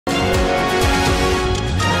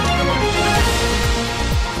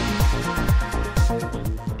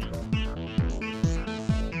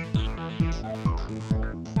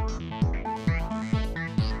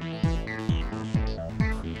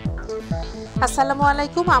আসসালামু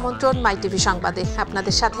আলাইকুম। আমন্ত্রণ মাইটিভি সংবাদে।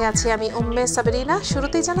 আপনাদের সাথে আছি আমি উম্মে সাবরিনা।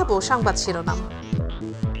 শুরুতেই জানাবো সংবাদ শিরোনাম।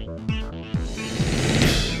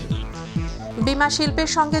 বিমা শিল্পের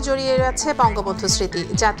সঙ্গে জড়িয়ে রয়েছে বঙ্গবন্ধু স্মৃতি।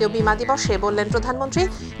 জাতীয় বিমা দিবসে বললেন প্রধানমন্ত্রী,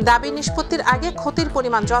 দাবি নিষ্পত্তির আগে ক্ষতির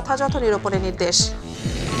পরিমাণ যথাযথ নিরূপণের নির্দেশ।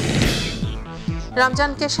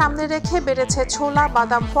 রমজানকে সামনে রেখে বেড়েছে ছোলা,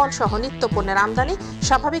 বাদাম, ফল সহ নিত্য পণ্যের আমদানি।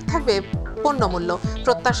 স্বাভাবিক থাকবে পণ্যমূল্য,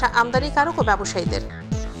 প্রত্যাশা আমদানিকারক ও ব্যবসায়ীদের।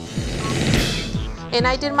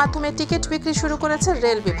 এনআইডির মাধ্যমে টিকিট বিক্রি শুরু করেছে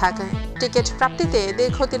রেল বিভাগ। টিকিট প্রাপ্তিতে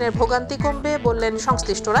দীর্ঘদিনের ভোগান্তি কমবে বললেন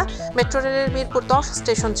সংশ্লিষ্টরা। মেট্রো রেলের মিরপুর 10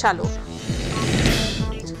 স্টেশন চালু।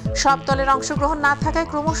 সব দলের অংশগ্রহণ না থাকায়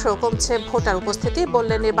ক্রমশ কমছে ভোটার উপস্থিতি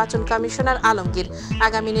বললেন নির্বাচন কমিশনার আলমগীর।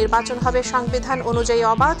 আগামী নির্বাচন হবে সংবিধান অনুযায়ী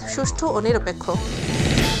অবাধ, সুষ্ঠু ও নিরপেক্ষ।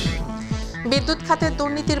 বিদ্যুৎ খাতের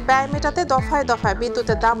দুর্নীতির ব্যয় মেটাতে দফায় দফায়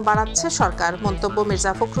বিদ্যুতের দাম বাড়াচ্ছে সরকার। মন্তব্য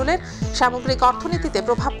মির্জা ফখরুলের। সামগ্রিক অর্থনীতিতে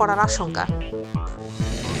প্রভাব পড়ার আশঙ্কা।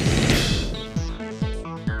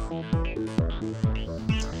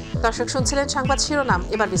 দর্শক শুনছিলেন সংবাদ শিরোনাম,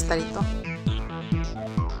 এবার বিস্তারিত।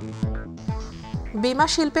 বিমা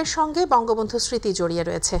শিল্পের সঙ্গে বঙ্গবন্ধু স্মৃতি জড়িয়ে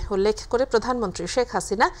রয়েছে উল্লেখ করে প্রধানমন্ত্রী শেখ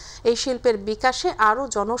হাসিনা এই শিল্পের বিকাশে আরও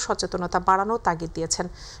জনসচেতনতা বাড়ানোর তাগিদ দিয়েছেন।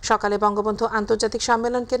 সকালে বঙ্গবন্ধু আন্তর্জাতিক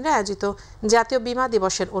সম্মেলন কেন্দ্রে আয়োজিত জাতীয় বিমা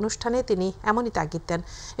দিবসের অনুষ্ঠানে তিনি এমনই তাগিদ দেন।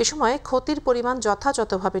 এ সময় ক্ষতির পরিমাণ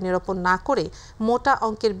যথাযথভাবে নিরূপণ না করে মোটা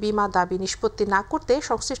অঙ্কের বিমা দাবি নিষ্পত্তি না করতে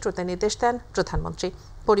সংশ্লিষ্টদের নির্দেশ দেন প্রধানমন্ত্রী।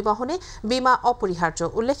 পরিবহনে বিমা অপরিহার্য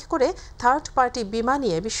উল্লেখ করে থার্ড পার্টি বিমা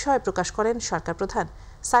নিয়ে বিস্ময় প্রকাশ করেন সরকার প্রধান।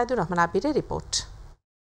 সাইদুর রহমান আবিরের রিপোর্ট।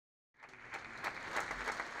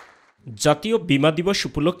 জাতীয় বিমা দিবস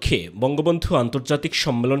উপলক্ষে বঙ্গবন্ধু আন্তর্জাতিক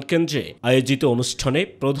সম্মেলন কেন্দ্রে আয়োজিত অনুষ্ঠানে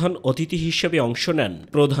প্রধান অতিথি হিসেবে অংশ নেন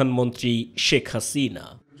প্রধানমন্ত্রী শেখ হাসিনা।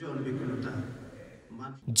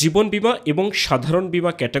 জীবন বীমা এবং সাধারণ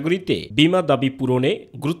বীমা ক্যাটাগরিতে বীমা দাবি পূরণে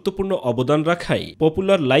গুরুত্বপূর্ণ অবদান রাখায়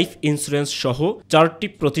পপুলার লাইফ ইন্স্যুরেন্স সহ 4টি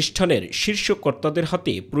প্রতিষ্ঠানের শীর্ষ কর্তাদের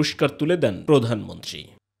হাতে পুরস্কার তুলে দেন প্রধানমন্ত্রী।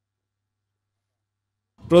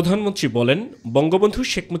 প্রধানমন্ত্রী বলেন, বঙ্গবন্ধু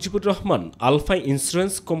শেখ মুজিবুর রহমান আলফা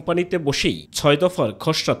ইন্স্যুরেন্স কোম্পানিতে বসেই 6 দফার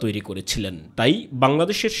খসড়া তৈরি করেছিলেন। তাই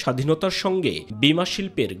বাংলাদেশের স্বাধীনতার সঙ্গে বীমা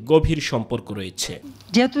শিল্পের গভীর সম্পর্ক রয়েছে।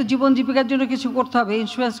 যেহেতু জীবন জীবিকার জন্য কিছু করতে হবে,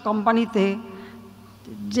 ইন্স্যুরেন্স কোম্পানিতে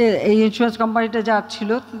যে এই ইন্স্যুরেন্স কোম্পানিটা যার ছিল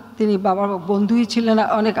তিনি বাবার বন্ধুই ছিলেন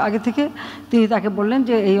অনেক আগে থেকে। তিনি তাকে বললেন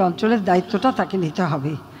যে এই অঞ্চলের দায়িত্বটা তাকে নিতে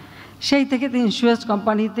হবে। সেই থেকে তিনি ইন্স্যুরেন্স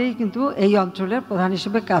কোম্পানিতেই কিন্তু এই অঞ্চলের প্রধান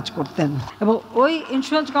হিসেবে কাজ করতেন এবং ওই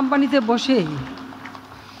ইন্স্যুরেন্স কোম্পানিতে বসেই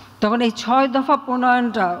তখন এই 6 দফা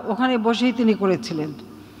প্রণয়নটা ওখানে বসেই তিনি করেছিলেন।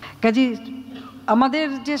 কাজে আমাদের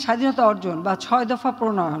যে স্বাধীনতা অর্জন বা 6 দফা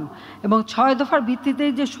প্রণয়ন এবং 6 দফার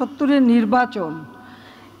ভিত্তিতেই যে 70-এর নির্বাচন,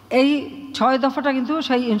 এই 6 দফাটা কিন্তু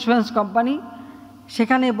সেই ইন্স্যুরেন্স কোম্পানি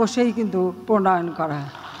সেখানে বসেই কিন্তু প্রণয়ন করা।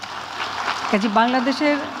 কাজে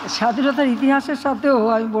বাংলাদেশের স্বাধীনতার ইতিহাসের সাথেও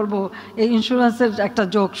আমি বলবো এই ইন্স্যুরেন্সের একটা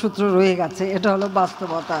যোগসূত্র রয়ে গেছে। এটা হলো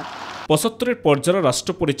বাস্তবতা। 75-এর পর যারা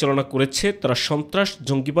রাষ্ট্র পরিচালনা করেছে তারা সন্ত্রাস,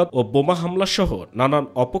 জঙ্গিবাদ ও বোমা হামলা সহ নানান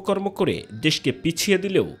অপকর্ম করে দেশকে পিছিয়ে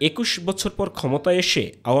দিলেও 21 বছর পর ক্ষমতায় এসে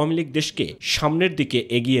আওয়ামী লীগ দেশকে সামনের দিকে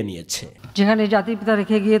এগিয়ে নিয়েছে। যেখানে জাতির পিতা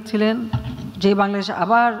রেখে গিয়েছিলেন যে বাংলাদেশ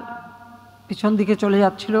আবার পিছন দিকে চলে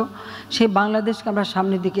যাচ্ছিল, সেই বাংলাদেশকে আমরা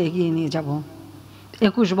সামনের দিকে এগিয়ে নিয়ে যাব।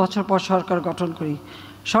 21 বছর পর সরকার গঠন করি।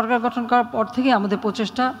 সরকার গঠন করার পর থেকে আমাদের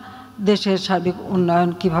প্রচেষ্টা দেশের সার্বিক উন্নয়ন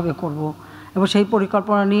কিভাবে করব এবং সেই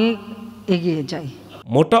পরিকল্পনা নিয়ে এগিয়ে যাই।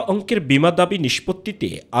 মোটা অঙ্কের বিমা দাবি নিষ্পত্তিতে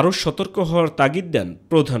আরও সতর্ক হওয়ার তাগিদ দেন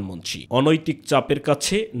প্রধানমন্ত্রী। অনৈতিক চাপের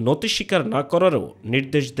কাছে নতি স্বীকার না করারও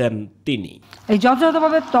নির্দেশ দেন তিনি। এই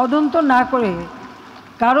যথাযথভাবে তদন্ত না করে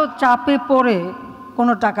কারো চাপে পড়ে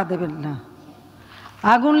কোনো টাকা দেবেন না।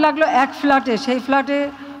 আগুন লাগলো এক ফ্ল্যাটে, সেই ফ্ল্যাটে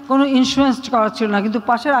কোনো ইন্স্যুরেন্স করা ছিল না, কিন্তু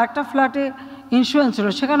পাশের আরেকটা ফ্ল্যাটে ইন্স্যুরেন্স ছিল,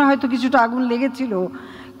 সেখানে হয়তো কিছুটা আগুন লেগেছিল,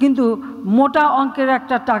 কিন্তু মোটা অঙ্কের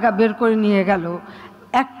একটা টাকা বের করে নিয়ে গেল।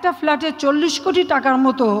 একটা ফ্ল্যাটে 40 কোটি টাকার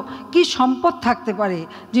মতো কি সম্পদ থাকতে পারে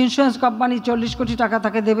যে ইন্স্যুরেন্স কোম্পানি 40 কোটি টাকা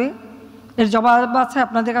তাকে দেবে? এর জবাব আছে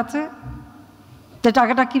আপনাদের কাছে? যে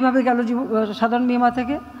টাকাটা কীভাবে গেল সাধারণ বিমা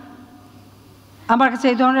থেকে? আমার কাছে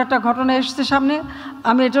এই ধরনের একটা ঘটনা এসেছে সামনে,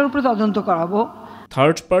 আমি এটার উপরে তদন্ত করাবো।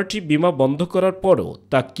 থার্ড পার্টি বিমা বন্ধ করার পরও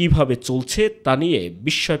তা কিভাবে চলছে তা নিয়ে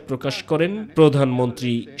বিস্ময় প্রকাশ করেন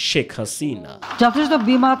প্রধানমন্ত্রী শেখ হাসিনা। যথেষ্ট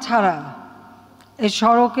বিমা ছাড়া এই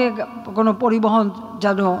সড়কে কোনো পরিবহন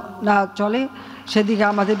যেন না চলে, সেদিকে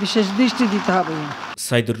আমাদের বিশেষ দৃষ্টি দিতে হবে।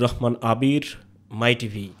 সাইদুর রহমান আবির,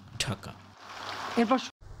 মাইটিভি, ঢাকা। এরপর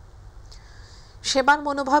সেবার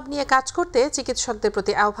মনোভাব নিয়ে কাজ করতে চিকিৎসকদের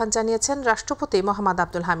প্রতি আহ্বান জানিয়েছেন রাষ্ট্রপতি মোহাম্মদ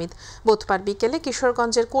আব্দুল হামিদ। বুধবার বিকেলে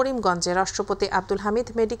কিশোরগঞ্জের করিমগঞ্জে রাষ্ট্রপতি আব্দুল হামিদ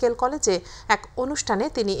মেডিকেল কলেজে এক অনুষ্ঠানে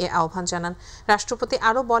তিনি এ আহ্বান জানান। রাষ্ট্রপতি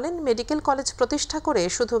আরও বলেন, মেডিকেল কলেজ প্রতিষ্ঠা করে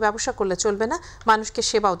শুধু ব্যবসা করলে চলবে না, মানুষকে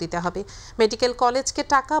সেবাও দিতে হবে। মেডিকেল কলেজকে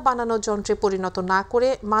টাকা বানানোর যন্ত্রে পরিণত না করে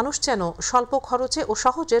মানুষ যেন স্বল্প খরচে ও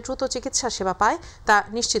সহজে দ্রুত চিকিৎসা সেবা পায় তা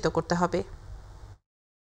নিশ্চিত করতে হবে।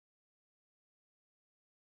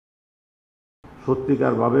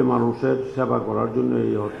 সত্যিকারভাবে মানুষের সেবা করার জন্য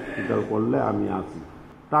এই হসপিটাল করলে আমি আছি।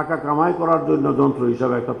 টাকা কামাই করার জন্য যন্ত্র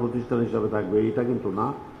হিসাবে একটা প্রতিষ্ঠান হিসাবে থাকবে এটা কিন্তু না।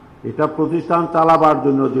 এটা প্রতিষ্ঠান চালাবার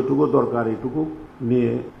জন্য যেটুকু দরকার এটুকু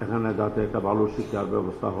নিয়ে এখানে যাতে একটা ভালো শিক্ষার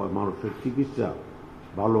ব্যবস্থা হয়, মানুষের চিকিৎসা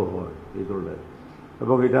ভালো হয় এই ধরনের,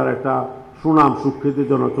 এবং এটার একটা সুনাম সুখ্যাতি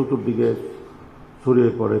যেন চতুর্দিকে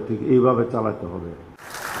ছড়িয়ে পড়ে, ঠিক এইভাবে চালাতে হবে।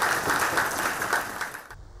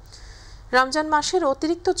 রমজান মাসের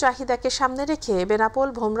অতিরিক্ত চাহিদাকে সামনে রেখে বেনাপোল,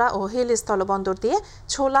 ভোমরা ও হিল স্থলবন্দর দিয়ে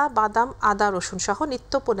ছোলা, বাদাম, আদা, রসুন সহ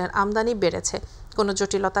নিত্যপণ্যের আমদানি বেড়েছে। কোনো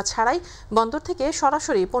জটিলতা ছাড়াই বন্দর থেকে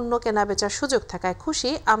সরাসরি পণ্য কেনা বেচার সুযোগ থাকায় খুশি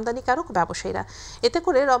আমদানিকারক ব্যবসায়ীরা। এতে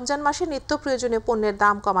করে রমজান মাসে নিত্য প্রয়োজনীয় পণ্যের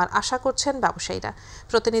দাম কমার আশা করছেন ব্যবসায়ীরা।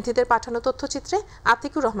 প্রতিনিধিদের পাঠানো তথ্যচিত্রে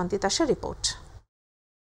আতিকুর রহমান তিতাসের রিপোর্ট।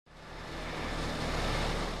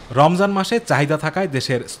 রমজান মাসে চাহিদা থাকায়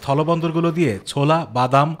দেশের স্থলবন্দরগুলো দিয়ে ছোলা,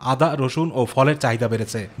 বাদাম, আদা, রসুন ও ফলের চাহিদা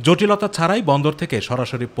বেড়েছে। জটিলতা ছাড়াই বন্দর থেকে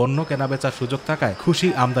সরাসরি পণ্য কেনাবেচার সুযোগ থাকায় খুশি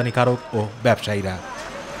আমদানিকারক ও ব্যবসায়ীরা।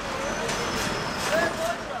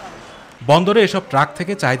 বন্দরে এসব ট্রাক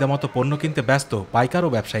থেকে চাহিদা মতো পণ্য কিনতে ব্যস্ত পাইকার ও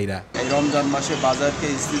ব্যবসায়ীরা। এই রমজান মাসে বাজারকে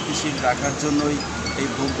স্থিতিশীল রাখার জন্যই এই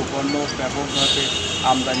ভোগ্যপণ্য ব্যাপকভাবে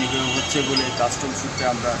আমদানি হচ্ছে বলে কাস্টম সূত্রে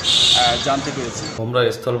আমরা জানতে পেরেছি। আমরা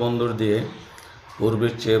স্থলবন্দর দিয়ে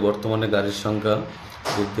পূর্বের চেয়ে বর্তমানে গাড়ির সংখ্যা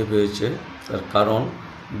বৃদ্ধি পেয়েছে। তার কারণ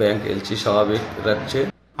ব্যাংক এলসি স্বাভাবিক রাখছে।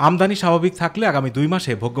 আমদানি স্বাভাবিক থাকলে আগামী 2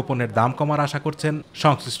 মাসে ভোগ্যপণ্যের দাম কমার আশা করছেন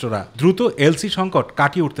সংশ্লিষ্টরা। দ্রুত এলসি সংকট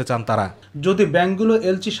কাটিয়ে উঠতে চান তারা। যদি ব্যাংকগুলো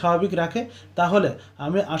এলসি স্বাভাবিক রাখে তাহলে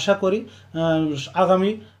আমি আশা করি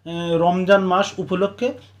আগামী রমজান মাস উপলক্ষে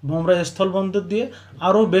ভোমরা স্থলবন্দর দিয়ে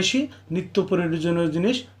আরও বেশি নিত্য প্রয়োজনীয়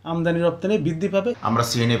জিনিস আমদানি রপ্তানি বৃদ্ধি পাবে। আমরা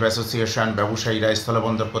সিএনএফ অ্যাসোসিয়েশন, ব্যবসায়ীরা,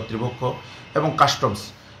 স্থলবন্দর কর্তৃপক্ষ এবং কাস্টমস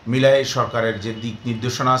মিলাই সরকারের যে দিক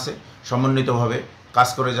নির্দেশনা আছে সমন্বিতভাবে কাজ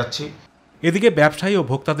করে যাচ্ছি। এদিকে ব্যবসায়ী ও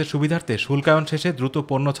ভোক্তাদের সুবিধার্থে শুল্কায়ন শেষে দ্রুত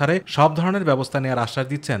পণ্য ছাড়ে সব ধরনের ব্যবস্থা নেওয়ার আশ্বাস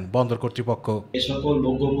দিচ্ছেন বন্দর কর্তৃপক্ষ। এই সকল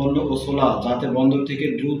ভোগ্যপণ্য ও ছোলা যাতে বন্দর থেকে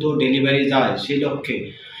দ্রুত ডেলিভারি যায় সেই লক্ষ্যে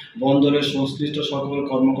বন্দরের সংশ্লিষ্ট সকল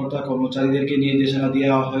কর্মকর্তা কর্মচারীদেরকে নির্দেশনা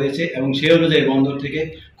দেওয়া হয়েছে এবং সেই অনুযায়ী বন্দর থেকে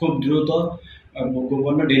খুব দ্রুত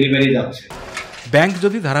ভোগ্যপণ্য ডেলিভারি যাচ্ছে। ব্যাংক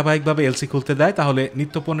যদি ধারাবাহিকভাবে এলসি খুলতে দেয় তাহলে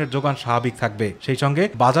নিত্যপণ্যের যোগান স্বাভাবিক থাকবে, সেই সঙ্গে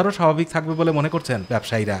বাজারও স্বাভাবিক থাকবে বলে মনে করছেন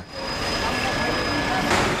ব্যবসায়ীরা।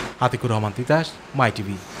 আতিকুর রহমান তিতাস,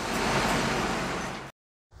 মাইটিভি।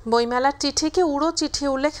 বইমেলার চিঠিকে উড়ো চিঠি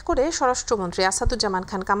উল্লেখ করে স্বরাষ্ট্রমন্ত্রী আসাদুজ্জামান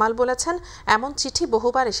খান কামাল বলেছেন, এমন চিঠি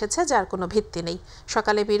বহুবার এসেছে যার কোনো ভিত্তি নেই।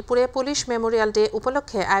 সকালে বীরপুরে পুলিশ মেমোরিয়াল ডে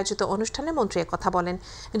উপলক্ষে আয়োজিত অনুষ্ঠানে মন্ত্রী কথা বলেন।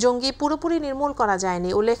 জঙ্গি পুরোপুরি নির্মূল করা যায়নি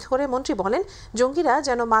উল্লেখ করে মন্ত্রী বলেন, জঙ্গিরা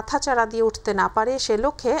যেন মাথা চাড়া দিয়ে উঠতে না পারে সে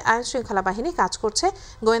লক্ষ্যে আইনশৃঙ্খলা বাহিনী কাজ করছে,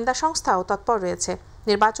 গোয়েন্দা সংস্থাও তৎপর রয়েছে।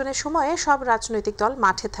 নির্বাচনের সময়ে সব রাজনৈতিক দল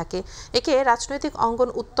মাঠে থাকে, একে রাজনৈতিক অঙ্গন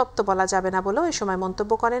উত্তপ্ত বলা যাবে না বলেও এ সময়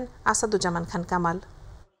মন্তব্য করেন আসাদুজ্জামান খান কামাল।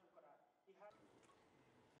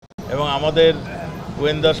 এবং আমাদের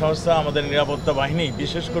গোয়েন্দা সংস্থা, আমাদের নিরাপত্তা বাহিনী,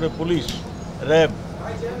 বিশেষ করে পুলিশ, র্যাব,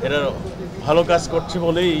 এরা ভালো কাজ করছে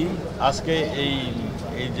বলেই আজকে এই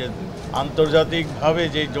যে আন্তর্জাতিকভাবে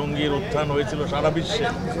যে জঙ্গির উত্থান হয়েছিল সারা বিশ্বে,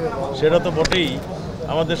 সেটা তো বটেই।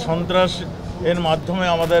 আমাদের সন্ত্রাস এর মাধ্যমে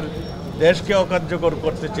আমাদের দেশকে অকার্যকর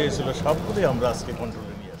করতে চেয়েছিল, সবগুলোই আমরা আজকে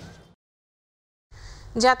কন্ট্রোলে নিয়ে আসছি।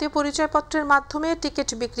 জাতীয় পরিচয়পত্রের মাধ্যমে টিকিট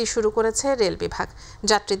বিক্রি শুরু করেছে রেল বিভাগ।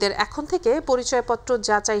 যাত্রীদের এখন থেকে পরিচয়পত্র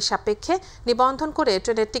যাচাই সাপেক্ষে নিবন্ধন করে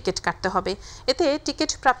ট্রেনের টিকিট কাটতে হবে। এতে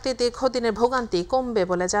টিকিট প্রাপ্তির দীর্ঘদিনের ভোগান্তি কমবে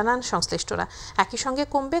বলে জানান সংশ্লিষ্টরা। একই সঙ্গে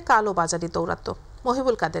কমবে কালোবাজারি দৌরাত্ম্য।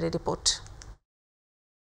 মহিবুল কাদেরের রিপোর্ট।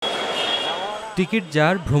 টিকিট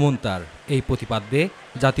যার ভ্রমণ তার, এই প্রতিপাদ্যে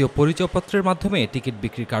জাতীয় পরিচয়পত্রের মাধ্যমে টিকিট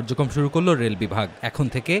বিক্রির কার্যক্রম শুরু করল রেল বিভাগ। এখন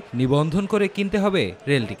থেকে নিবন্ধন করে কিনতে হবে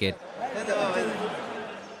রেল টিকিট।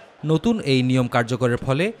 নতুন এই নিয়ম কার্যকরের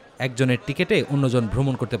ফলে একজনের টিকিটে অন্যজন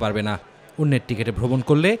ভ্রমণ করতে পারবে না। অন্যের টিকিটে ভ্রমণ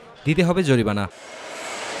করলে দিতে হবে জরিমানা।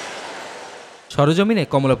 সরজমিনে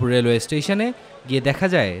কমলাপুর রেলওয়ে স্টেশনে গিয়ে দেখা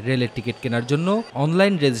যায় রেলের টিকিট কেনার জন্য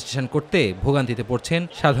অনলাইন রেজিস্ট্রেশন করতে ভোগান্তিতে পড়ছেন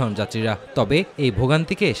সাধারণ যাত্রীরা। তবে এই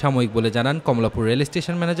ভোগান্তিকে সাময়িক বলে জানান Kamalapur rail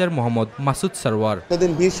station manager Mohammad Masud Sarwar.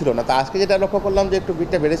 এতদিন ভিড় ছিল না, তা আজকে যেটা লক্ষ্য করলাম যে একটু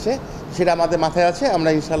ভিড়টা বেড়েছে, সেটা আমাদের মাথায় আছে। আমরা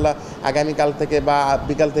ইনশাল্লাহ আগামীকাল থেকে বা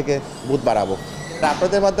বিকাল থেকে বুথ বাড়াবো।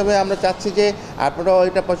 আপনাদের মাধ্যমে আমরা চাচ্ছি যে আপনারাও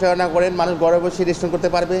এটা প্রচারণা করেন, মানুষ ঘরে বসে রেজিস্ট্রেশন করতে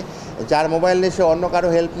পারবে, যার মোবাইল নিয়ে সে অন্য কারো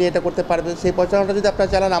হেল্প নিয়ে এটা করতে পারবে। সেই প্রচারণাটা যদি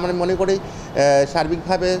আপনারা চালান, আমরা মনে করি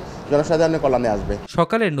সার্বিকভাবে জনসাধারণের কল্যাণে আসবে।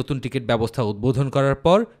 সকালের নতুন টিকিট ব্যবস্থা উদ্বোধন করার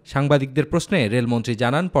পর সাংবাদিকদের প্রশ্নে রেলমন্ত্রী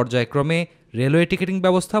জানান, পর্যায়ক্রমে রেলওয়ে টিকিটিং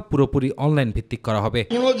ব্যবস্থা পুরোপুরি অনলাইন ভিত্তিক করা হবে।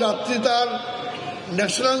 কোনো যাত্রী তার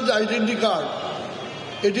ন্যাশনাল আইডেন্টি কার্ড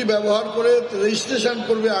এটি ব্যবহার করে রেজিস্ট্রেশন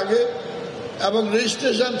করবে আগে, এবং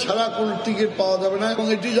রেজিস্ট্রেশন ছাড়া কোনো টিকিট পাওয়া যাবে না, এবং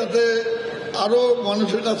এটি যাতে আরও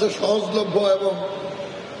মানুষের কাছে সহজলভ্য এবং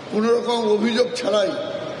কোনো রকম অভিযোগ ছাড়াই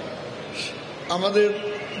আমাদের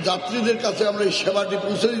যাত্রীদের কাছে আমরা এই সেবাটি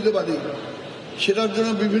পৌঁছে দিতে পারি, সেটার জন্য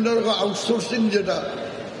বিভিন্ন রকম আউটসোর্সিং যেটা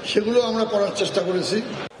সেগুলো আমরা করার চেষ্টা করেছি।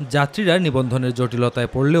 যাত্রীরা নিবন্ধনের জটিলতায়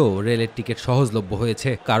পড়লেও রেলের টিকিট সহজলভ্য হয়েছে,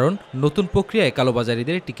 কারণ নতুন প্রক্রিয়ায়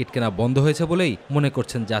কালোবাজারিদের টিকিট কেনা বন্ধ হয়েছে বলেই মনে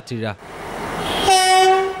করছেন যাত্রীরা।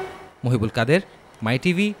 মহিবুল কাদের,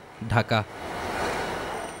 মাইটিভি, ঢাকা।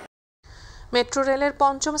 মেট্রো রেলের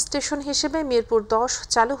পঞ্চম স্টেশন হিসেবে মিরপুর 10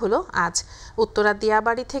 চালু হলো আজ। উত্তরা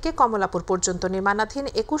দিয়াবাড়ি থেকে কমলাপুর পর্যন্ত নির্মাণাধীন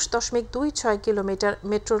 21.26 কিলোমিটার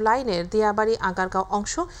মেট্রো লাইনের দিয়াবাড়ি আগারগাঁও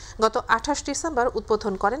অংশ গত 28 ডিসেম্বর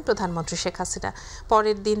উদ্বোধন করেন প্রধানমন্ত্রী শেখ হাসিনা।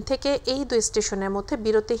 পরের দিন থেকে এই দুই স্টেশনের মধ্যে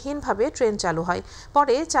বিরতিহীনভাবে ট্রেন চালু হয়।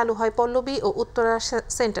 পরে চালু হয় পল্লবী ও উত্তরা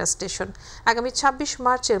সেন্টার স্টেশন। আগামী 26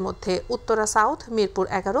 মার্চের মধ্যে উত্তরা সাউথ, মিরপুর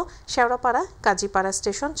 11, শেওড়াপাড়া, কাজীপাড়া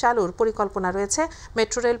স্টেশন চালুর পরিকল্পনা রয়েছে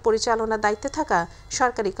মেট্রো রেল পরিচালনা দায়িত্বে থাকা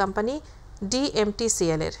সরকারি কোম্পানি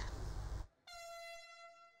DMTCL এর।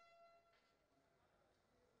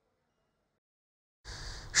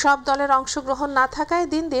 সব দলের অংশগ্রহণ না থাকায়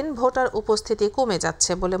দিন দিন ভোটার উপস্থিতি কমে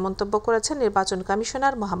যাচ্ছে বলে মন্তব্য করেছেন নির্বাচন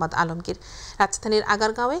কমিশনার মোহাম্মদ আলমগীর। রাজধানীর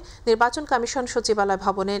আগারগাঁওয়ে নির্বাচন কমিশন সচিবালয়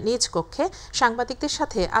ভবনে নিজ কক্ষে সাংবাদিকদের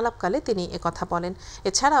সাথে আলাপকালে তিনি একথা বলেন।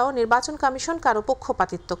 এছাড়াও নির্বাচন কমিশন কারো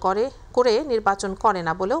পক্ষপাতিত্ব করে নির্বাচন করে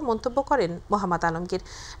না বলেও মন্তব্য করেন মোহাম্মদ আলমগীর।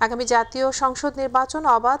 আগামী জাতীয় সংসদ নির্বাচন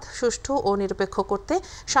অবাধ, সুষ্ঠু ও নিরপেক্ষ করতে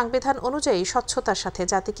সংবিধান অনুযায়ী স্বচ্ছতার সাথে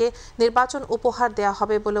জাতিকে নির্বাচন উপহার দেওয়া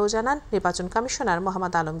হবে বলেও জানান নির্বাচন কমিশনার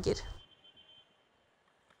মোহাম্মদ আলমগীর।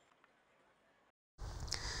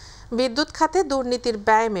 বিদ্যুৎ খাতে দুর্নীতির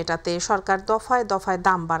ব্যয় মেটাতে সরকার দফায় দফায়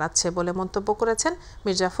দাম বাড়াচ্ছে বলে মন্তব্য করেছেন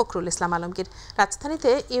মির্জা ফখরুল ইসলাম আলমগীর।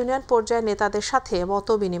 রাজধানীতে ইউনিয়ন পর্যায়ের নেতাদের সাথে মত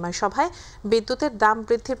বিনিময় সভায় বিদ্যুতের দাম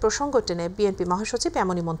বৃদ্ধির প্রসঙ্গ টেনে বিএনপি মহাসচিব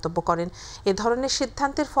এমনই মন্তব্য করেন। এ ধরনের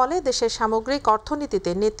সিদ্ধান্তের ফলে দেশের সামগ্রিক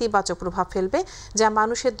অর্থনীতিতে নেতিবাচক প্রভাব ফেলবে, যা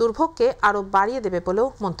মানুষের দুর্ভোগকে আরও বাড়িয়ে দেবে বলেও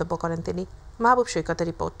মন্তব্য করেন তিনি। মাহবুব সৈকতের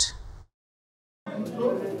রিপোর্ট।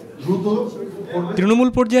 তৃণমূল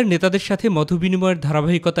পর্যায়ের নেতাদের সাথে মতবিনিময়ের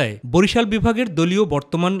ধারাবাহিকতায় বরিশাল বিভাগের দলীয়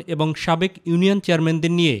বর্তমান এবং সাবেক ইউনিয়ন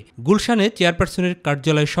চেয়ারম্যানদের নিয়ে গুলশানে চেয়ারপারসনের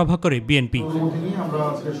কার্যালয়ে সভা করে বিএনপি।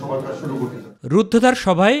 রুদ্ধদ্বার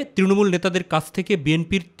সভায় তৃণমূল নেতাদের কাছ থেকে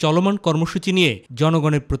বিএনপির চলমান কর্মসূচি নিয়ে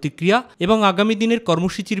জনগণের প্রতিক্রিয়া এবং আগামী দিনের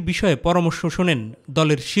কর্মসূচির বিষয়ে পরামর্শ শোনেন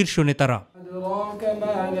দলের শীর্ষ নেতারা।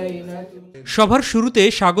 সভার শুরুতে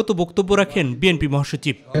স্বাগত বক্তব্য রাখেন বিএনপি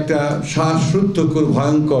মহাসচিব। একটা শ্বাসরুদ্ধকর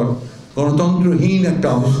ভয়ঙ্কর গণতন্ত্রহীন একটা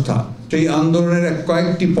অবস্থা, সেই আন্দোলনের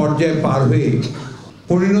কয়েকটি পর্যায়ে পার হয়ে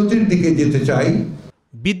পরিণতির দিকে যেতে চাই।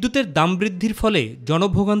 বিদ্যুতের দাম বৃদ্ধির ফলে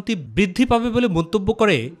জনভোগান্তি বৃদ্ধি পাবে বলে মন্তব্য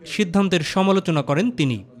করে সিদ্ধান্তের সমালোচনা করেন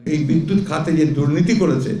তিনি। এই বিদ্যুৎ খাতে যে দুর্নীতি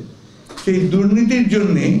করেছে, সেই দুর্নীতির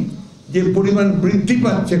জন্য যে পরিমাণ বৃদ্ধি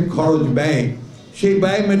পাচ্ছে খরচ ব্যয়, সেই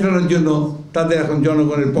ব্যয় মেটানোর জন্য তাদের এখন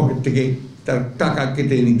জনগণের পকেট থেকে তার টাকা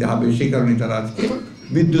কেটে নিতে হবে। সেই কারণে তারা আজকে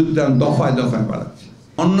বিদ্যুৎ দাম দফায় দফায় বাড়াচ্ছে।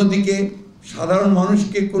 অন্যদিকে সাধারণ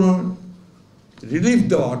মানুষকে কোনো রিলিফ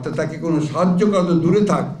দেওয়া, অর্থাৎ তাকে কোনো সাহায্য করা তো দূরে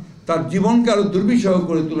থাক, তার জীবনকে আরো দুর্বিষহ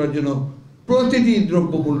করে তোলার জন্য প্রতিটি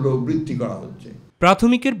দ্রব্যমূল্য বৃদ্ধি করা হচ্ছে।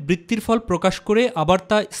 প্রাথমিকের বৃত্তির ফল প্রকাশ করে আবার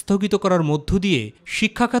তা স্থগিত করার মধ্য দিয়ে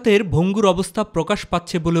শিক্ষা খাতের ভঙ্গুর অবস্থা প্রকাশ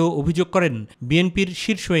পাচ্ছে বলেও অভিযোগ করেন বিএনপির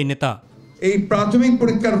শীর্ষ এই নেতা। এই প্রাথমিক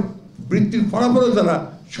পরীক্ষার বৃত্তির ফলাফলও তারা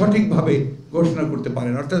সঠিকভাবে ঘোষণা করতে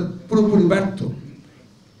পারেন, অর্থাৎ পুরোপুরি ব্যর্থ।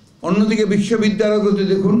 অন্যদিকে বিশ্ববিদ্যালয়গুলোতে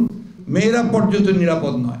দেখুন, মেয়েরা পর্যন্ত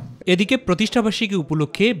নিরাপদ নয়। এদিকে প্রতিষ্ঠাবার্ষিকী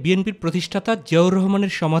উপলক্ষে বিএনপির প্রতিষ্ঠাতা জিয়াউর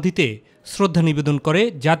রহমানের সমাধিতে শ্রদ্ধা নিবেদন করে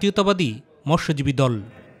জাতীয়তাবাদী মৎস্যজীবী দল।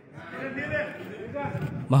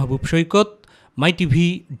 মাহবুব সৈকত, মাইটিভি,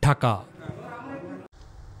 ঢাকা।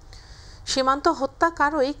 সীমান্ত হত্যা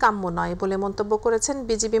কারোই কাম্য নয় বলে মন্তব্য করেছেন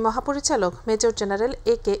বিজিবি মহাপরিচালক major general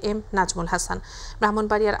AKM Nazmul Hasan.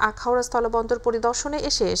 ব্রাহ্মণবাড়িয়ার আখাউড়া স্থলবন্দর পরিদর্শনে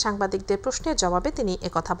এসে সাংবাদিকদের প্রশ্নের জবাবে তিনি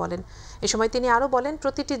একথা বলেন। এ সময় তিনি আরও বলেন,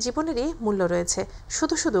 প্রতিটি জীবনেরই মূল্য রয়েছে,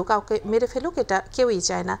 শুধু শুধু কাউকে মেরে ফেলুক এটা কেউই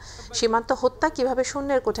চায় না। সীমান্ত হত্যা কিভাবে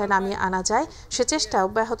শূন্যের কোঠায় নামিয়ে আনা যায় সে চেষ্টা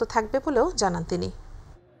অব্যাহত থাকবে বলেও জানান তিনি।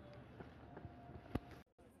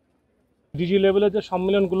 ডিজি লেভেলে যে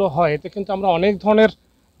সম্মেলনগুলো হয় এতে কিন্তু আমরা অনেক ধরনের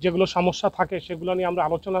যেগুলো সমস্যা থাকে সেগুলো নিয়ে আমরা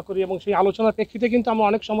আলোচনা করি এবং সেই আলোচনার প্রেক্ষিতে কিন্তু আমরা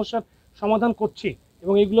অনেক সমস্যার সমাধান করছি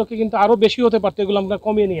এবং এগুলোকে কিন্তু আরও বেশি হতে পারতো, এগুলো আমরা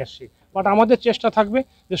কমিয়ে নিয়ে আসছি। বাট আমাদের চেষ্টা থাকবে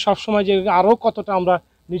যে সবসময় যে আরও কতটা আমরা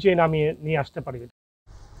নিচে নামিয়ে নিয়ে আসতে পারি।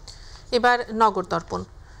 এবার নগর দর্পণ।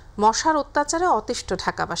 মশার অত্যাচারে অতিষ্ঠ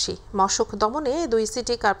ঢাকাবাসী। মশক দমনে 2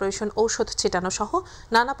 সিটি কর্পোরেশন ঔষধ ছিটানো সহ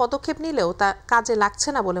নানা পদক্ষেপ নিলেও তা কাজে লাগছে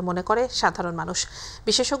না বলে মনে করে সাধারণ মানুষ।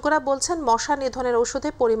 বিশেষজ্ঞরা বলছেন মশা নিধনের ঔষধে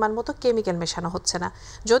পরিমাণ মতো কেমিক্যাল মেশানো হচ্ছে না,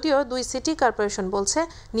 যদিও 2 সিটি কর্পোরেশন বলছে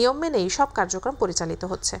নিয়ম মেনেই সব কার্যক্রম পরিচালিত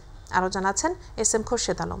হচ্ছে। আরও জানাচ্ছেন SM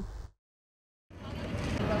খোরশেদ আলম।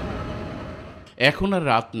 এখন আর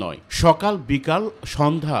রাত নয়, সকাল বিকাল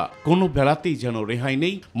সন্ধ্যা কোনো বেলাতেই যেন রেহাই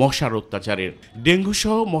নেই মশার অত্যাচারের। ডেঙ্গু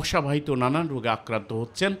সহ মশাবাহিত নানান রোগে আক্রান্ত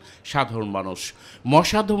হচ্ছেন সাধারণ মানুষ।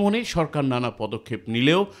 মশা দমনে সরকার নানা পদক্ষেপ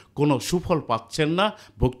নিলেও কোনো সুফল পাচ্ছেন না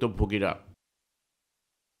ভুক্তভোগীরা।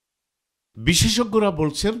 বিশেষজ্ঞরা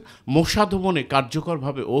বলছেন মশা দমনে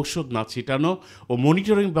কার্যকরভাবে ঔষধ না ছিটানো ও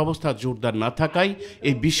মনিটরিং ব্যবস্থা জোরদার না থাকায়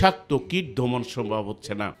এই বিষাক্ত কীট দমন সম্ভব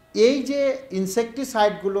হচ্ছে না। এই যে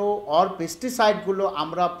ইনসেকটিসাইডগুলো আর পেস্টিসাইডগুলো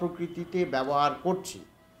আমরা প্রকৃতিতে ব্যবহার করছি,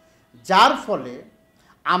 যার ফলে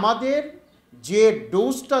আমাদের যে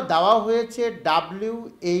ডোজটা দেওয়া হয়েছে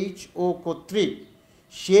WHO কর্তৃক,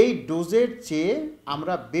 সেই ডোজের চেয়ে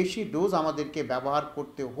আমরা বেশি ডোজ আমাদেরকে ব্যবহার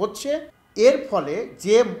করতে হচ্ছে। এর ফলে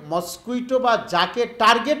যে মসকুইটো বা যাকে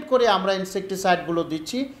টার্গেট করে আমরা ইনসেকটিসাইডগুলো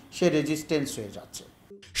দিচ্ছি সে রেজিস্ট্যান্স হয়ে যাচ্ছে।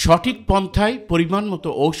 সঠিক পন্থায় পরিমাণ মতো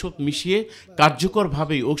ঔষধ মিশিয়ে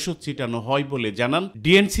কার্যকরভাবেই ঔষধ ছিটানো হয় বলে জানান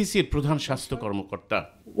ডিএনসিসির প্রধান স্বাস্থ্য কর্মকর্তা।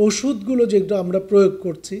 ওষুধগুলো যেগুলো আমরা প্রয়োগ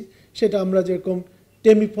করছি সেটা আমরা যেরকম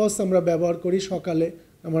টেমিফস আমরা ব্যবহার করি সকালে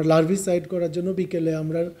আমার লার্ভিসাইড করার জন্য, বিকেলে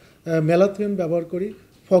আমরা মেলাথিয়ন ব্যবহার করি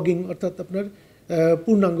ফগিং অর্থাৎ আপনার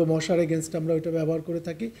পূর্ণাঙ্গ মশার এগেনস্ট আমরা ওইটা ব্যবহার করে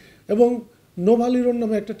থাকি, এবং নোভালিরন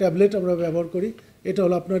নামে একটা ট্যাবলেট আমরা ব্যবহার করি। এটা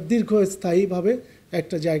হলো আপনার দীর্ঘস্থায়ীভাবে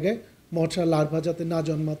একটা জায়গায় মশা লার্ভা যাতে না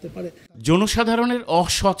জন্মাতে পারে। জনসাধারণের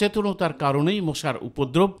অসচেতনতার কারণেই মশার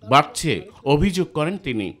উপদ্রব বাড়ছে অভিযোগ করেন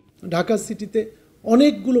তিনি। ঢাকা সিটিতে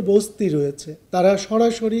অনেকগুলো বস্তি রয়েছে, তারা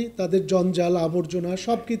সরাসরি তাদের জঞ্জাল আবর্জনা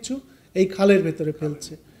সব কিছু এই খালের ভেতরে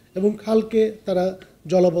ফেলছে এবং খালকে তারা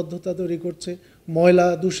জলাবদ্ধতা তৈরি করছে, ময়লা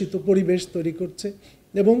দূষিত পরিবেশ তৈরি করছে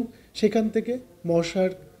এবং সেখান থেকে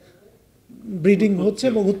মশার ব্রিডিং হচ্ছে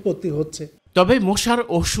এবং উৎপত্তি হচ্ছে। তবে মশার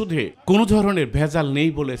ওষুধে কোনো ধরনের ভেজাল নেই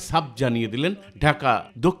বলে সাফ জানিয়ে দিলেন ঢাকা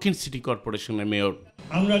দক্ষিণ সিটি কর্পোরেশনের মেয়র।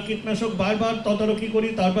 আমরা কীটনাশক বারবার তদারকি করি,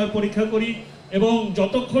 তারপর পরীক্ষা করি এবং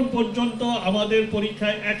যতক্ষণ পর্যন্ত আমাদের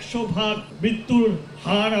পরীক্ষায় 100% মৃত্যুর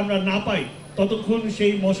হার আমরা না পাই ততক্ষণ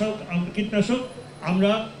সেই মশা কীটনাশক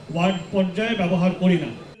আমরা ওয়ার্ড পর্যায়ে ব্যবহার করি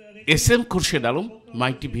না। SM Khorshed Alam,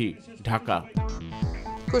 myTV, Dhaka.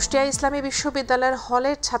 কুষ্টিয়া ইসলামী বিশ্ববিদ্যালয়ের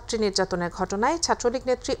হলের ছাত্রী নির্যাতনের ঘটনায় ছাত্রলীগ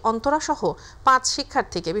নেত্রী অন্তরা সহ 5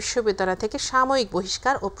 শিক্ষার্থীকে বিশ্ববিদ্যালয় থেকে সাময়িক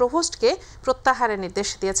বহিষ্কার ও প্রভোস্টকে প্রত্যাহারের নির্দেশ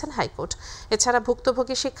দিয়েছেন হাইকোর্ট। এছাড়া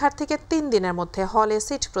ভুক্তভোগী শিক্ষার্থীকে 3 দিনের মধ্যে হলে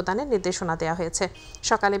সিট প্রদানের নির্দেশনা দেওয়া হয়েছে।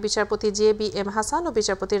 সকালে বিচারপতি JBM হাসান ও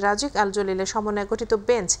বিচারপতি রাজিক আল জলিলের সমন্বয়ে গঠিত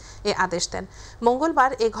বেঞ্চ এ আদেশ দেন।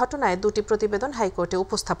 মঙ্গলবার এ ঘটনায় 2টি প্রতিবেদন হাইকোর্টে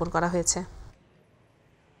উপস্থাপন করা হয়েছে।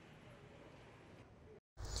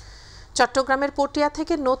 চট্টগ্রামের পটিয়া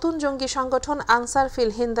থেকে নতুন জঙ্গি সংগঠন আনসার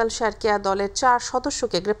ফিল হিন্দাল শারকিয়া দলের 4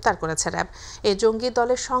 সদস্যকে গ্রেপ্তার করেছে র্যাব। এই জঙ্গি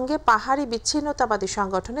দলের সঙ্গে পাহাড়ি বিচ্ছিন্নতাবাদী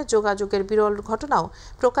সংগঠনের যোগাযোগের বিরল ঘটনাও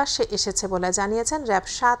প্রকাশ্যে এসেছে বলে জানিয়েছেন র্যাব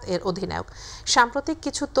 7 এর অধিনায়ক। সাম্প্রতিক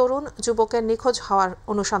কিছু তরুণ যুবকের নিখোঁজ হওয়ার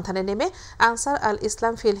অনুসন্ধানে নেমে আনসার আল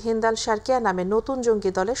ইসলাম ফিল হিন্দাল শারকিয়া নামে নতুন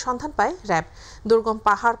জঙ্গি দলের সন্ধান পায় র্যাব। দুর্গম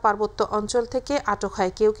পাহাড় পার্বত্য অঞ্চল থেকে আটক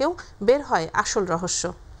হয় কেউ কেউ, বের হয় আসল রহস্য।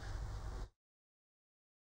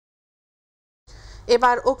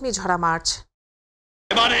 এবার অগ্নিঝরা মার্চ।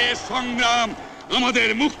 এবারে সংগ্রাম আমাদের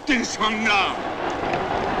মুক্তির সংগ্রাম,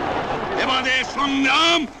 এবারে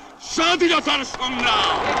সংগ্রাম স্বাধীনতার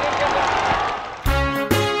সংগ্রাম।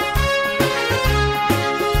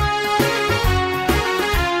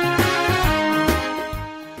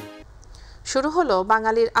 শুরু হলো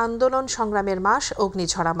বাঙালির আন্দোলন সংগ্রামের মাস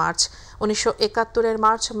অগ্নিঝরা মার্চ। 1971-এর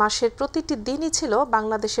মার্চ মাসের প্রতিটি দিনই ছিল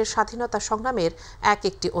বাংলাদেশের স্বাধীনতা সংগ্রামের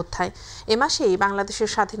একটি অধ্যায়। এ মাসেই বাংলাদেশের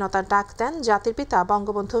স্বাধীনতার ডাক দেন জাতির পিতা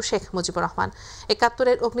বঙ্গবন্ধু শেখ মুজিবুর রহমান।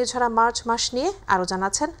 71-এর অগ্নিঝরা মার্চ মাস নিয়ে আরও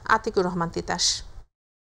জানাচ্ছেন আতিকুর রহমান তিতাস।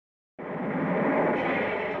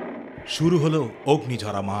 শুরু হলো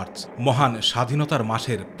অগ্নিঝরা মার্চ, মহান স্বাধীনতার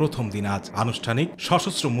মাসের প্রথম দিন আজ। আনুষ্ঠানিক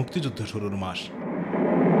সশস্ত্র মুক্তিযুদ্ধ শুরুর মাস।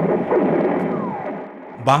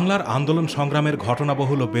 বাংলার আন্দোলন সংগ্রামের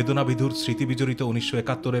ঘটনাবহুল বেদনাবিধুর স্মৃতিবিজড়িত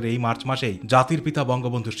 1971-এর এই মার্চ মাসেই জাতির পিতা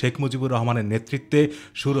বঙ্গবন্ধু শেখ মুজিবুর রহমানের নেতৃত্বে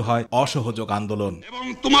শুরু হয় অসহযোগ আন্দোলন। এবং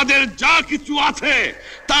তোমাদের যা কিছু আছে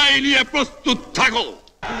তাই নিয়ে প্রস্তুত থাকো।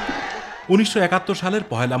 1971 সালের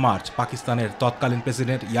 1 মার্চ পাকিস্তানের তৎকালীন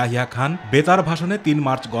প্রেসিডেন্ট ইয়াহিয়া খান বেতার ভাষণে 3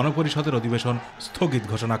 মার্চ গণপরিষদের অধিবেশন স্থগিত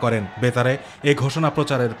ঘোষণা করেন। বেতারে এই ঘোষণা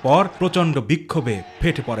প্রচারের পর প্রচণ্ড বিক্ষোভে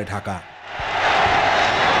ফেটে পড়ে ঢাকা।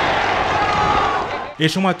 এ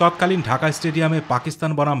সময় তৎকালীন ঢাকা স্টেডিয়ামে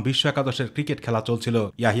পাকিস্তান বনাম বিশ্ব একাদশের ক্রিকেট খেলা চলছিল।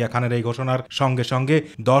 ইয়াহিয়া খানের এই ঘোষণার সঙ্গে সঙ্গে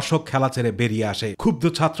দর্শক খেলা ছেড়ে বেরিয়ে আসে। ক্ষুব্ধ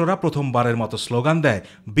ছাত্ররা প্রথমবারের মতো স্লোগান দেয়,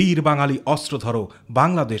 বীর বাঙালি অস্ত্র ধরো,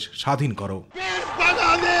 বাংলাদেশ স্বাধীন করো।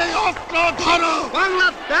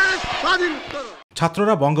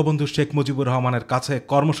 ছাত্ররা বঙ্গবন্ধু শেখ মুজিবুর রহমানের কাছে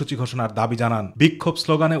কর্মসূচি ঘোষণার দাবি জানান। বিক্ষোভ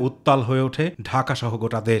স্লোগানে উত্তাল হয়ে ওঠে ঢাকা সহ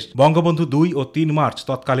গোটা দেশ। বঙ্গবন্ধু 2 ও 3 মার্চ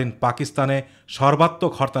তৎকালীন পাকিস্তানে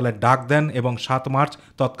সর্বাত্মক হরতালের ডাক দেন এবং 7 মার্চ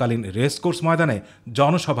তৎকালীন রেসকোর্স ময়দানে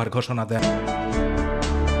জনসভার ঘোষণা দেন।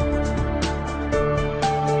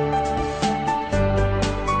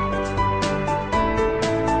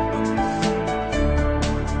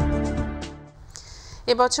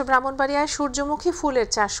 এবছর ব্রাহ্মণবাড়িয়ায় সূর্যমুখী ফুলের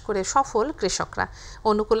চাষ করে সফল কৃষকরা।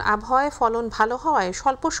 অনুকূল আবহাওয়ায় ফলন ভালো হওয়ায়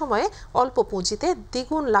স্বল্প সময়ে অল্প পুঁজিতে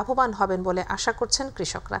দ্বিগুণ লাভবান হবেন বলে আশা করছেন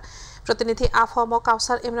কৃষকরা। প্রতিনিধি আফম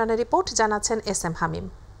কাউসার ইমরানের রিপোর্ট, জানাচ্ছেন SM হামিম।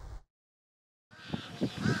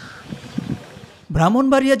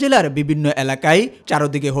 ব্রাহ্মণবাড়িয়া জেলার বিভিন্ন এলাকায়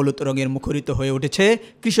চারদিকে হলুদ রঙের মুখরিত হয়ে উঠেছে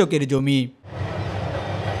কৃষকের জমি।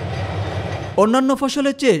 অন্যান্য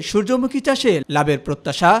ফসলের চেয়ে সূর্যমুখী চাষে লাভের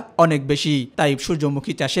প্রত্যাশা অনেক বেশি, তাই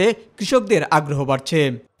সূর্যমুখী চাষে কৃষকদের আগ্রহ বাড়ছে।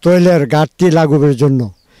 তৈলের ঘাটতি লাঘবের জন্য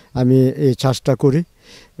আমি এই চাষটা করি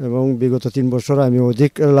এবং বিগত 3 বছর আমি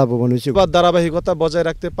অধিক লাভবান হয়েছি। ধারাবাহিকতা বজায়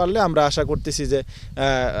রাখতে পারলে আমরা আশা করতেছি যে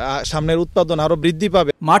সামনের উৎপাদন আরো বৃদ্ধি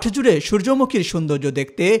পাবে। মাঠ জুড়ে সূর্যমুখীর সৌন্দর্য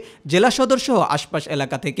দেখতে জেলা সদর সহ আশপাশ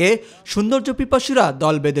এলাকা থেকে সৌন্দর্য পিপাসুরা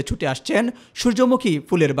দল বেঁধে ছুটে আসছেন সূর্যমুখী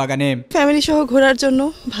ফুলের বাগানে। ফ্যামিলি সহ ঘোরার জন্য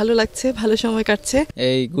ভালো লাগছে, ভালো সময় কাটছে।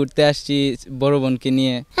 এই ঘুরতে আসছি বড় বোনকে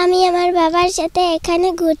নিয়ে। আমি আমার বাবার সাথে এখানে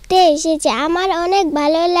ঘুরতে এসেছি, আমার অনেক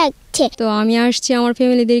ভালো লাগছে। তো আমি আসছি আমার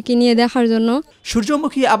ফ্যামিলিদেরকে নিয়ে দেখার জন্য।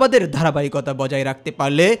 সূর্যমুখী আবাদের ধারাবাহিকতা বজায় রাখতে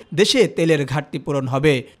পারলে দেশে তেলের ঘাটতি পূরণ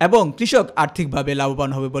হবে এবং কৃষক আর্থিকভাবে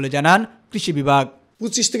লাভবান হবে বলে জানান কৃষি বিভাগ।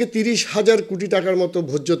 25 থেকে 30 হাজার কোটি টাকার মতো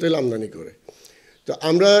ভোজ্য তেল আমদানি করে। তো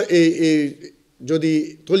আমরা এই যদি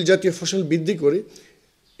তৈল জাতীয় ফসল বৃদ্ধি করি,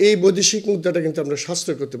 এই বৈদেশিক মুদ্রাটা কিন্তু আমরা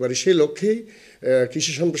সাশ্রয় করতে পারি। সেই লক্ষ্যেই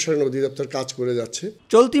কৃষি সম্প্রসারণ অধিদপ্তর কাজ করে যাচ্ছে।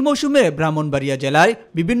 চলতি মৌসুমে ব্রাহ্মণবাড়িয়া জেলায়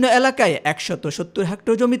বিভিন্ন এলাকায় 170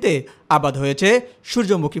 হেক্টর জমিতে আবাদ হয়েছে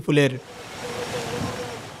সূর্যমুখী ফুলের।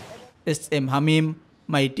 SM হামিম,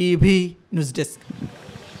 myTV নিউজ ডেস্ক।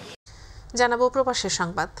 জানাবো প্রবাসের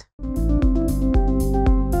সংবাদ।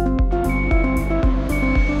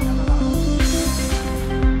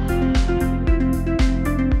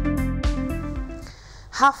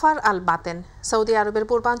 হাফার আল বাতেন সৌদি আরবের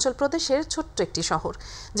পূর্বাঞ্চল প্রদেশের ছোট্ট একটি শহর,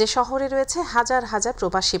 যে শহরে রয়েছে হাজার হাজার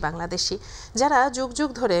প্রবাসী বাংলাদেশি, যারা যুগ যুগ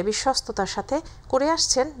ধরে বিশ্বস্ততার সাথে করে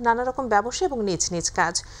আসছেন নানা রকম ব্যবসা এবং নিজ নিজ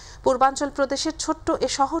কাজ। পূর্বাঞ্চল প্রদেশের ছোট্ট এ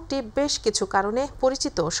শহরটি বেশ কিছু কারণে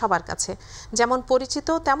পরিচিত সবার কাছে। যেমন পরিচিত,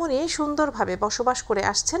 তেমনই সুন্দরভাবে বসবাস করে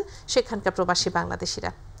আসছেন সেখানকার প্রবাসী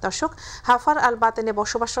বাংলাদেশিরা। দর্শক, হাফার আল বাতেনে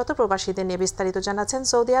বসবাসরত প্রবাসীদের নিয়ে বিস্তারিত জানাচ্ছেন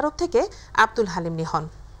সৌদি আরব থেকে আব্দুল হালিম নিহন।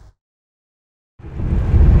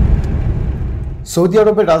 সৌদি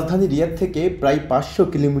আরবের রাজধানী রিয়াদ থেকে প্রায় 500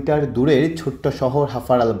 কিলোমিটার দূরের ছোট্ট শহর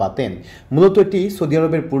হাফার আল বাতেন। মূলত এটি সৌদি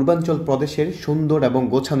আরবের পূর্বাঞ্চল প্রদেশের সুন্দর এবং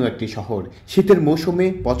গোছানো একটি শহর। শীতের মৌসুমে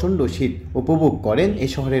প্রচণ্ড শীত উপভোগ করেন এ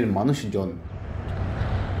শহরের মানুষজন।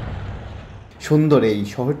 সুন্দর এই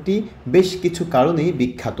শহরটি বেশ কিছু কারণেই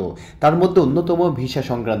বিখ্যাত, তার মধ্যে অন্যতম ভিসা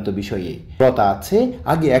সংক্রান্ত বিষয়ে। কথা আছে,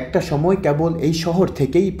 আগে একটা সময় কেবল এই শহর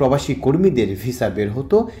থেকেই প্রবাসী কর্মীদের ভিসা বের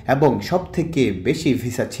হতো এবং সব থেকে বেশি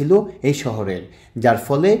ভিসা ছিল এই শহরের, যার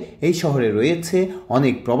ফলে এই শহরে রয়েছে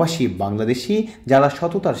অনেক প্রবাসী বাংলাদেশি যারা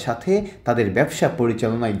সততার সাথে তাদের ব্যবসা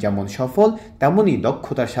পরিচালনায় যেমন সফল, তেমনি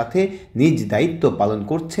দক্ষতার সাথে নিজ দায়িত্ব পালন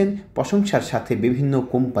করছেন প্রশংসার সাথে বিভিন্ন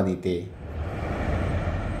কোম্পানিতে।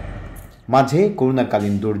 মাঝে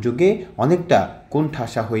করোনাকালীন দুর্যোগে অনেকটা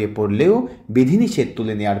কোণঠাসা হয়ে পড়লেও বিধিনিষেধ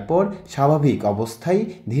তুলে নেওয়ার পর স্বাভাবিক অবস্থায়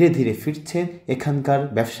ধীরে ধীরে ফিরছেন এখানকার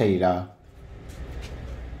ব্যবসায়ীরা।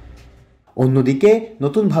 অন্যদিকে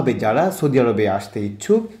নতুনভাবে যারা সৌদি আরবে আসতে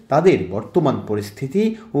ইচ্ছুক, তাদের বর্তমান পরিস্থিতি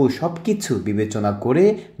ও সব কিছু বিবেচনা করে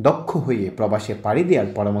দক্ষ হয়ে প্রবাসে পাড়ি দেওয়ার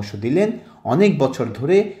পরামর্শ দিলেন অনেক বছর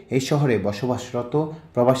ধরে এই শহরে বসবাসরত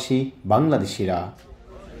প্রবাসী বাংলাদেশিরা।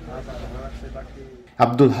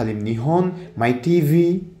 আব্দুল হালিম নিহন, myTV,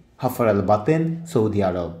 হাফার আল বাতেন, সৌদি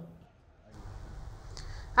আরব।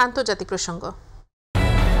 আন্তর্জাতিক প্রসঙ্গ।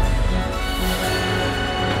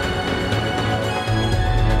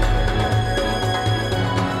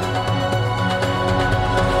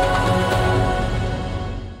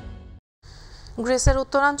 গ্রিসের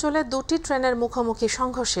উত্তরাঞ্চলে দুটি ট্রেনের মুখোমুখি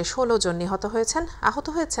সংঘর্ষে 16 জন নিহত হয়েছেন, আহত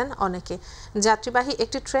হয়েছেন অনেকে। যাত্রীবাহী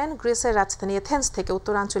একটি ট্রেন গ্রিসের রাজধানী এথেন্স থেকে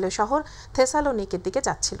উত্তরাঞ্চলীয় শহর থেসালোনিকির দিকে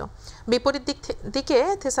যাচ্ছিল। বিপরীত দিকে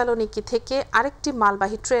থেসালোনিকি থেকে আরেকটি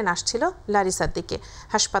মালবাহী ট্রেন আসছিল লারিসার দিকে।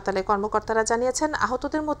 হাসপাতালে কর্মকর্তারা জানিয়েছেন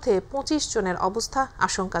আহতদের মধ্যে 25 জনের অবস্থা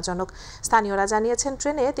আশঙ্কাজনক। স্থানীয়রা জানিয়েছেন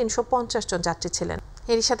ট্রেনে 350 জন যাত্রী ছিলেন।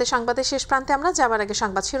 এরই সাথে সংবাদের শেষ প্রান্তে আমরা যাবার আগে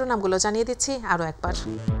সংবাদ শিরোনামগুলো জানিয়ে দিচ্ছি আরও একবার।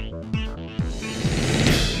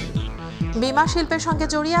 বিমা শিল্পের সঙ্গে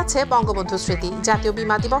জড়িয়ে আছে বঙ্গবন্ধু স্মৃতি। জাতীয়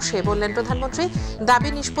বিমা দিবসে বললেন প্রধানমন্ত্রী, দাবি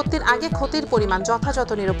নিষ্পত্তির আগে ক্ষতির পরিমাণ যথাযথ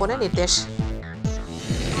নিরূপণের নির্দেশ।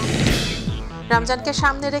 রমজানকে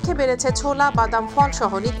সামনে রেখে বেড়েছে ছোলা, বাদাম, ফল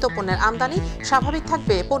সহ নিত্যপণ্যের আমদানি। স্বাভাবিক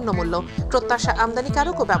থাকবে পণ্যমূল্য, প্রত্যাশা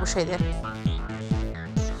আমদানিকারক ও ব্যবসায়ীদের।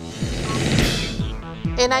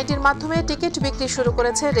 এনআইডির মাধ্যমে টিকিট বিক্রি শুরু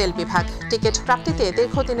করেছে রেল বিভাগ। টিকিট প্রাপ্তিতে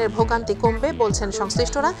দীর্ঘদিনের ভোগান্তি কমবে বলছেন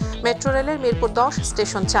সংশ্লিষ্টরা। মেট্রো রেলের মিরপুর 10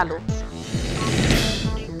 স্টেশন চালু।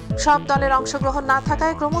 সব দলের অংশগ্রহণ না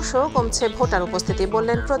থাকায় ক্রমশ কমছে ভোটার উপস্থিতি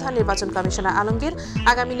বললেন প্রধান নির্বাচন কমিশনার আলমগীর।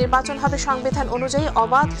 আগামী নির্বাচন হবে সংবিধান অনুযায়ী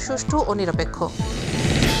অবাধ, সুষ্ঠু ও নিরপেক্ষ।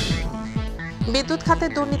 বিদ্যুৎ খাতে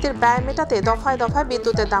দুর্নীতির ব্যয় মেটাতে দফায় দফায়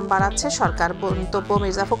বিদ্যুতের দাম বাড়াচ্ছে সরকার। মন্তব্য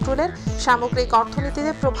মির্জা ফখরুলের। সামগ্রিক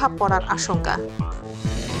অর্থনীতিতে প্রভাব পড়ার আশঙ্কা।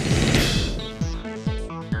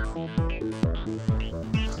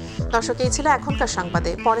 দর্শক, এই ছিল এখনকার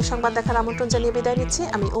সংবাদে। পরে সংবাদ দেখার আমন্ত্রণ জানিয়ে বিদায় নিচ্ছি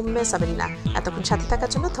আমি উম্মে সাবেরিনা। এতক্ষণ সাথে থাকার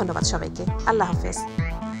জন্য ধন্যবাদ সবাইকে। আল্লাহ হাফেজ।